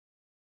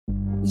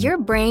Your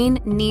brain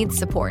needs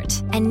support,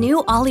 and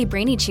new Ollie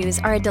Brainy Chews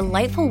are a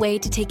delightful way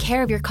to take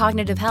care of your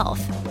cognitive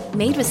health.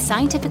 Made with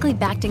scientifically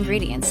backed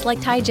ingredients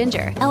like Thai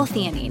ginger,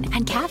 L-theanine,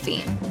 and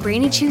caffeine,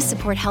 Brainy Chews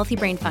support healthy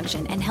brain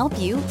function and help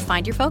you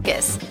find your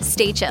focus,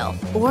 stay chill,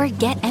 or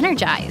get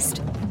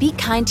energized. Be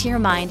kind to your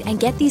mind and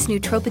get these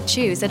nootropic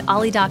chews at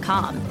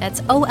ollie.com.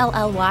 That's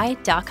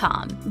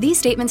OLLY.com. These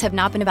statements have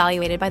not been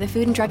evaluated by the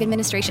Food and Drug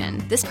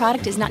Administration. This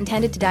product is not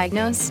intended to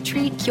diagnose,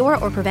 treat, cure,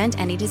 or prevent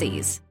any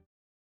disease.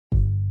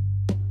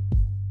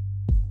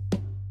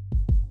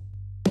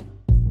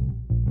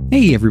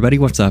 Hey everybody,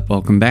 what's up?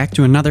 Welcome back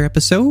to another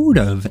episode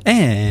of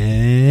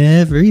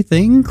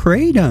Everything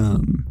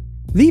Kratom,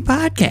 the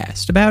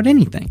podcast about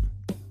anything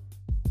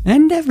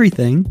and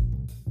everything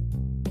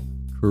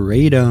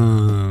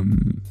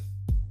Kratom.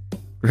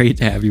 Great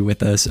to have you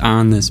with us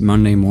on this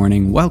Monday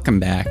morning. Welcome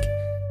back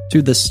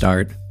to the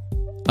start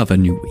of a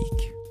new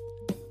week.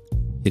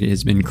 It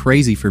has been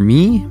crazy for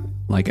me.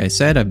 Like I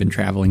said, I've been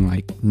traveling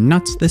like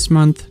nuts this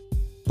month,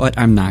 but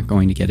I'm not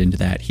going to get into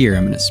that here.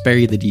 I'm going to spare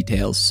you the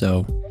details,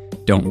 so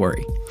don't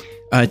worry.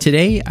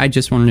 Today, I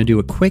just wanted to do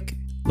a quick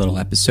little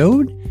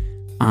episode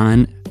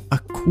on a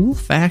cool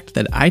fact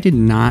that I did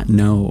not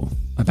know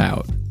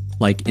about,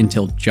 like,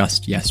 until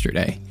just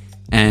yesterday.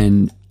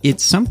 And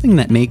it's something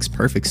that makes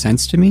perfect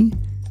sense to me,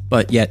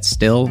 but yet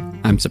still,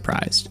 I'm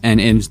surprised. And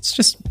it's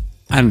just,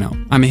 I don't know,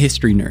 I'm a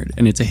history nerd,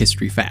 and it's a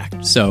history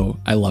fact, so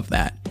I love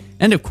that.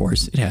 And of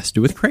course, it has to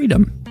do with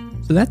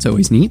Kratom, so that's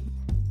always neat.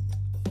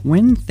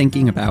 When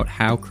thinking about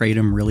how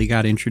Kratom really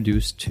got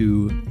introduced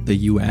to the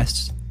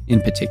US, in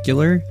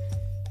particular,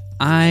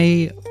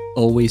 I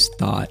always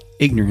thought,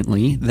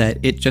 ignorantly, that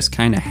it just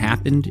kind of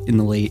happened in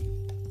the late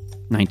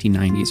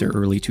 1990s or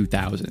early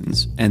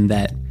 2000s, and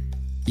that,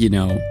 you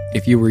know,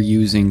 if you were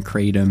using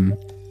Kratom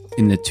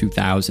in the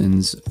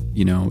 2000s,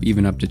 you know,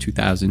 even up to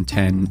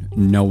 2010,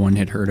 no one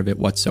had heard of it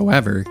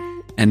whatsoever,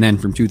 and then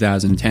from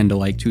 2010 to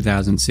like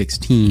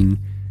 2016,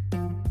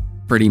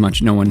 pretty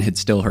much no one had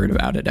still heard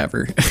about it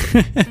ever.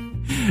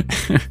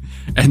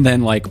 And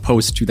then like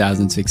post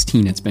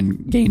 2016, it's been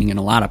gaining in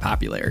a lot of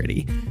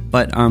popularity.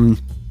 But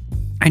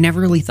I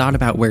never really thought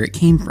about where it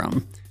came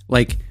from.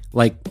 Like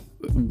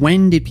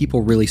when did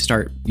people really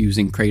start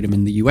using Kratom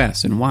in the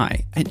US and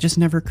why? It just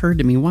never occurred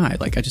to me why.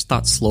 Like I just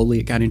thought slowly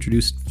it got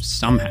introduced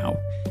somehow.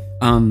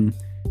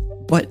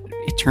 But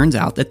it turns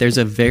out that there's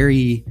a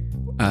very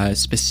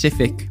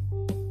specific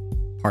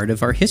part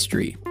of our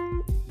history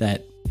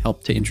that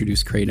helped to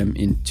introduce Kratom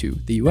into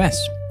the US.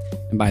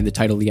 And by the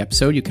title of the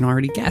episode, you can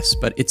already guess,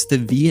 but it's the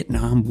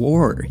Vietnam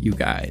War, you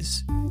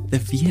guys. The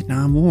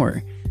Vietnam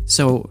War.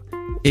 So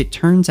it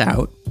turns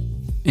out,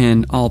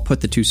 and I'll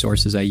put the two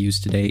sources I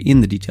used today in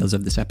the details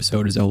of this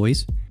episode as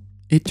always.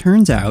 It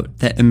turns out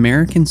that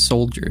American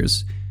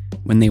soldiers,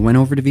 when they went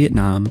over to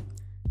Vietnam,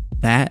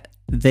 that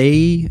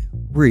they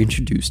were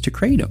introduced to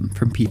Kratom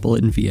from people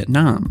in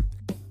Vietnam.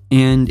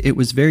 And it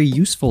was very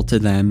useful to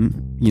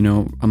them, you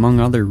know,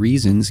 among other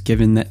reasons,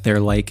 given that they're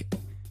like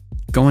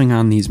going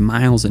on these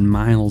miles and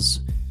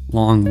miles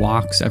long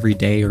walks every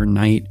day or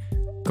night,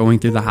 going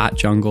through the hot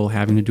jungle,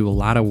 having to do a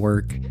lot of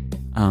work,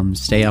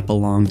 stay up a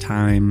long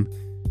time,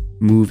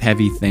 move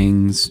heavy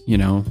things, you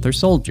know, they're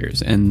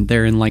soldiers and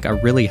they're in like a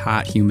really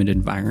hot, humid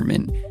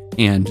environment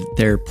and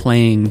they're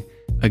playing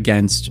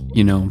against,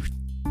 you know,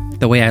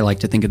 the way I like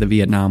to think of the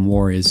Vietnam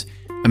War is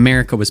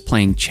America was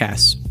playing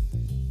chess.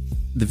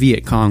 The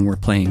Viet Cong were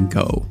playing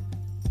Go.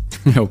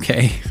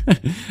 Okay,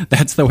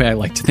 that's the way I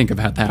like to think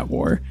about that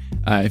war.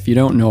 If you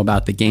don't know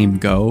about the game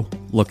Go,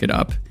 look it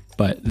up.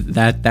 But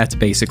that's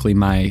basically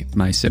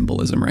my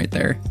symbolism right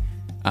there.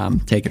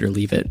 Take it or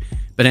leave it.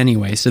 But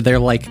anyway, so they're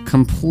like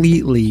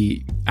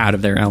completely out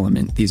of their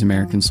element, these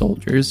American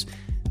soldiers.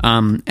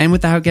 And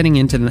without getting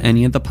into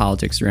any of the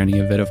politics or any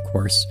of it, of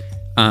course,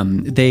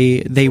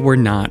 they were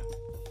not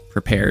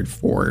prepared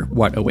for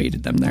what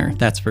awaited them there.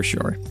 That's for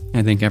sure.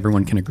 I think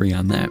everyone can agree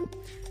on that.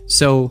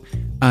 So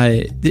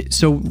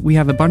we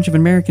have a bunch of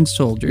American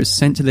soldiers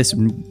sent to this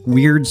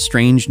weird,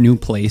 strange new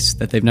place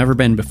that they've never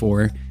been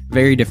before,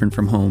 very different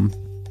from home.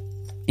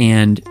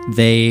 And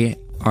they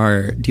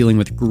are dealing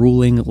with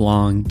grueling,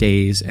 long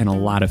days and a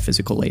lot of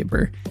physical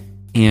labor.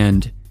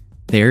 And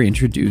they're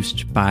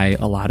introduced by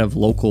a lot of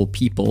local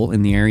people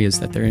in the areas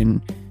that they're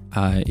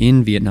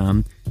in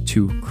Vietnam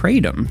to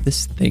Kratom,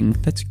 this thing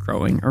that's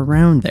growing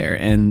around there.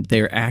 And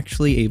they're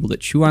actually able to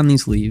chew on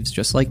these leaves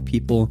just like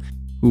people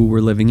who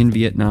were living in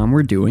Vietnam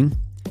were doing,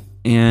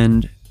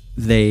 and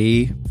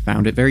they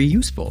found it very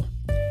useful.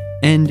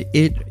 And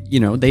it, you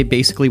know, they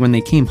basically, when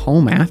they came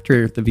home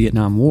after the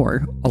Vietnam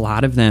War, a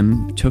lot of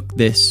them took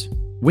this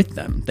with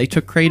them. They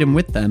took Kratom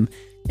with them,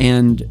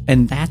 and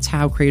that's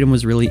how Kratom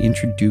was really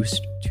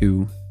introduced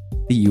to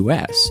the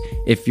US.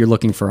 If you're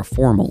looking for a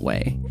formal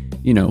way,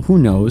 you know, who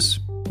knows?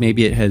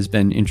 Maybe it has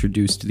been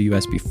introduced to the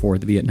US before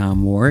the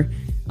Vietnam War,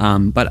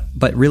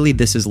 but really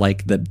this is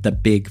like the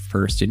big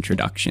first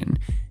introduction.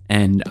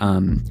 And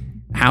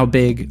how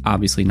big?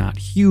 Obviously not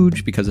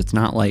huge, because it's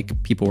not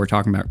like people were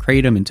talking about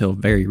Kratom until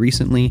very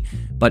recently,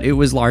 but it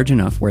was large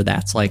enough where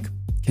that's like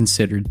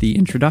considered the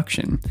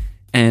introduction.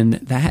 And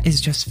that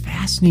is just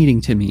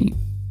fascinating to me.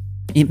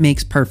 It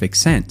makes perfect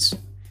sense,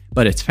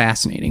 but it's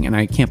fascinating. And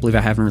I can't believe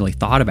I haven't really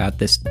thought about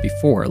this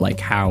before, like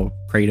how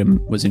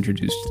kratom was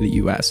introduced to the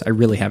US. I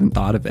really haven't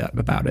thought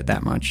about it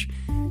that much.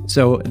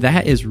 So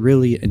that is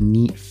really a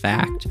neat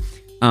fact,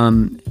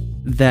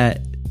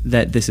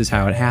 that this is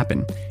how it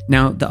happened.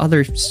 Now,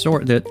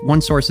 the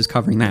one source is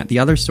covering that. The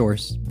other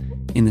source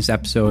in this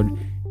episode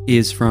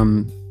is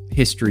from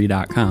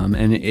history.com,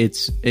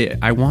 and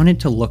I wanted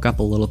to look up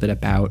a little bit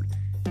about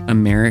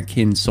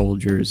American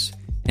soldiers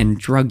and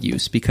drug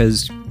use,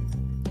 because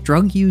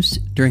drug use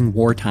during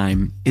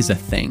wartime is a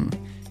thing.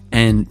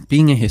 And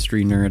being a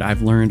history nerd,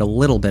 I've learned a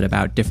little bit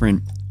about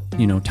different,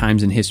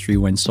 times in history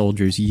when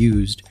soldiers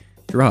used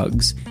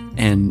drugs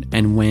and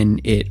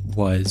when it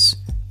was,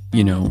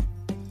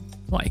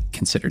 like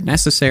considered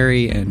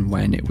necessary, and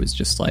when it was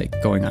just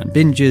like going on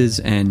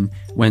binges, and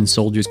when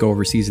soldiers go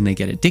overseas and they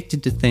get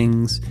addicted to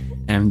things.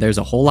 And there's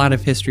a whole lot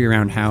of history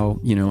around how,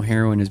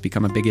 heroin has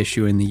become a big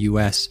issue in the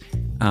US,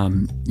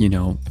 in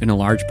a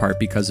large part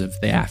because of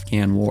the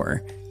Afghan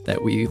war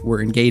that we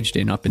were engaged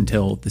in up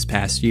until this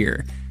past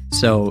year.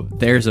 So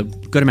there's a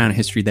good amount of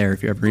history there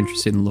if you're ever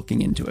interested in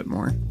looking into it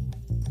more.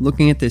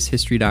 Looking at this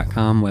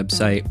history.com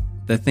website,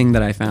 the thing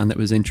that I found that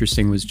was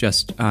interesting was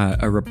just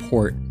a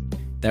report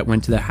that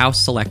went to the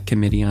House Select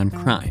Committee on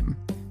Crime.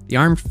 The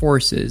armed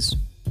forces,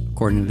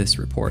 according to this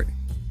report,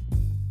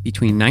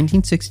 between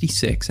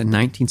 1966 and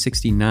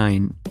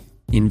 1969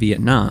 in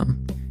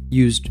Vietnam,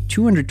 used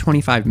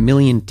 225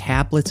 million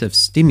tablets of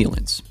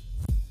stimulants,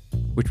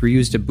 which were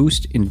used to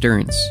boost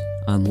endurance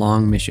on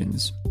long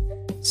missions.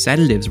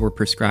 Sedatives were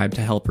prescribed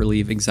to help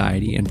relieve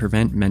anxiety and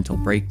prevent mental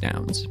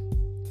breakdowns.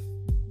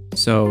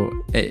 So,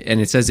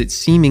 and it says it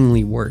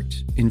seemingly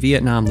worked. In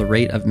Vietnam, the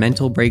rate of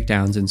mental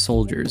breakdowns in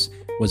soldiers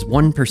was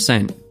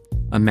 1%,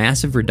 a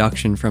massive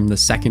reduction from the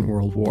Second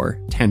World War,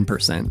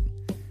 10%.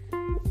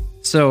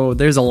 So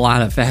there's a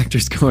lot of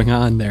factors going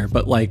on there,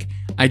 but like,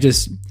 I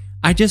just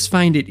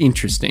find it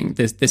interesting,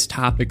 this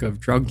topic of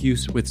drug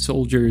use with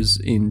soldiers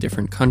in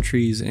different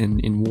countries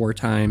and in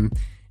wartime,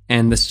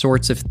 and the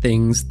sorts of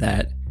things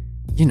that,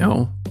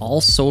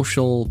 all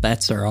social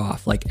bets are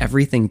off. Like,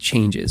 everything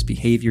changes,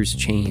 behaviors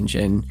change,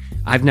 and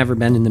I've never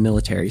been in the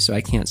military, so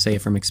I can't say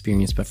it from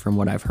experience, but from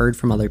what I've heard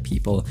from other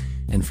people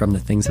and from the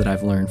things that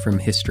I've learned from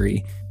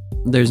history,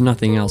 there's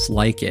nothing else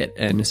like it,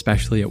 and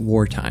especially at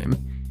wartime.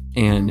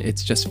 And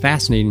it's just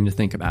fascinating to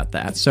think about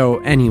that. So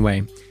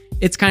anyway,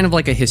 it's kind of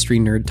like a history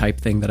nerd type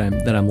thing that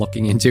I'm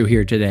looking into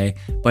here today,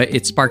 but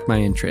it sparked my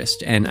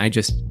interest, and I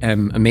just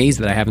am amazed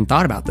that I haven't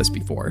thought about this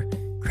before.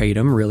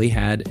 Kratom really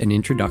had an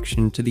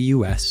introduction to the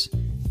US.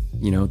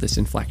 This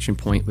inflection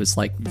point was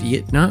like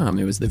Vietnam.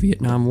 It was the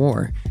Vietnam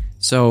War.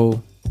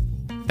 So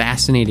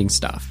fascinating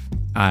stuff.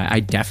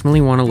 I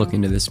definitely want to look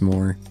into this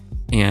more.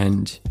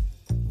 And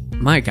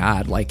my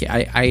God, like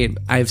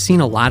I've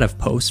seen a lot of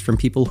posts from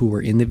people who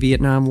were in the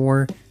Vietnam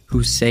War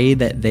who say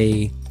that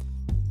they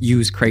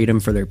use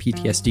Kratom for their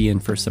PTSD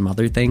and for some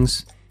other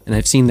things. And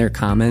I've seen their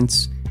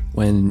comments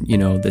when,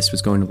 this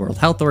was going to the World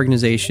Health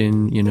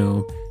Organization,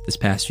 this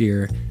past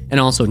year, and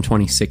also in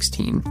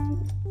 2016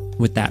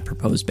 with that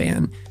proposed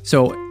ban.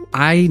 So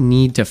I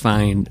need to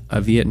find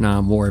a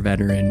Vietnam War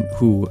veteran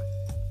who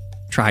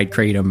tried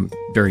Kratom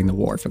during the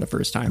war for the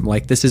first time.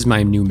 Like, this is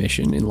my new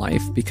mission in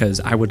life, because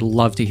I would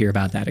love to hear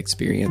about that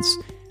experience,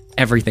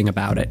 everything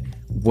about it.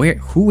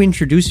 Who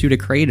introduced you to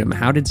Kratom?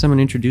 How did someone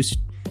introduce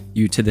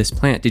you to this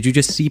plant? Did you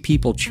just see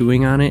people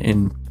chewing on it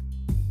and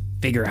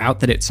figure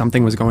out that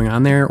something was going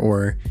on there?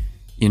 Or,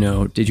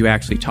 did you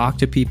actually talk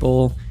to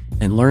people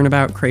and learn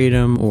about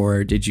Kratom?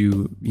 Or did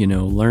you,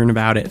 learn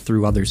about it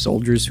through other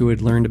soldiers who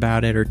had learned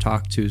about it, or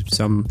talk to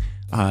some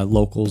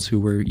locals who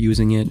were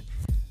using it?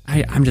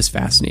 I'm just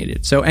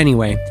fascinated. So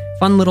anyway,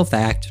 fun little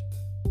fact,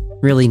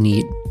 really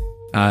neat.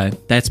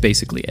 That's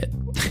basically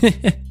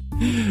it.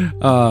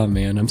 Oh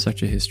man, I'm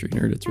such a history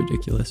nerd. It's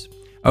ridiculous.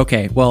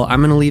 Okay, well, I'm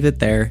going to leave it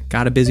there.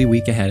 Got a busy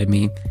week ahead of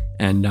me,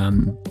 and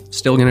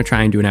still going to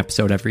try and do an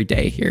episode every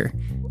day here.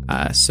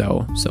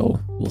 So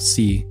we'll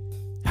see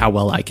how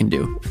well I can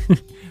do.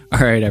 All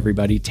right,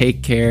 everybody,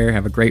 take care.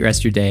 Have a great rest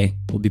of your day.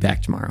 We'll be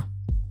back tomorrow.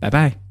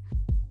 Bye-bye.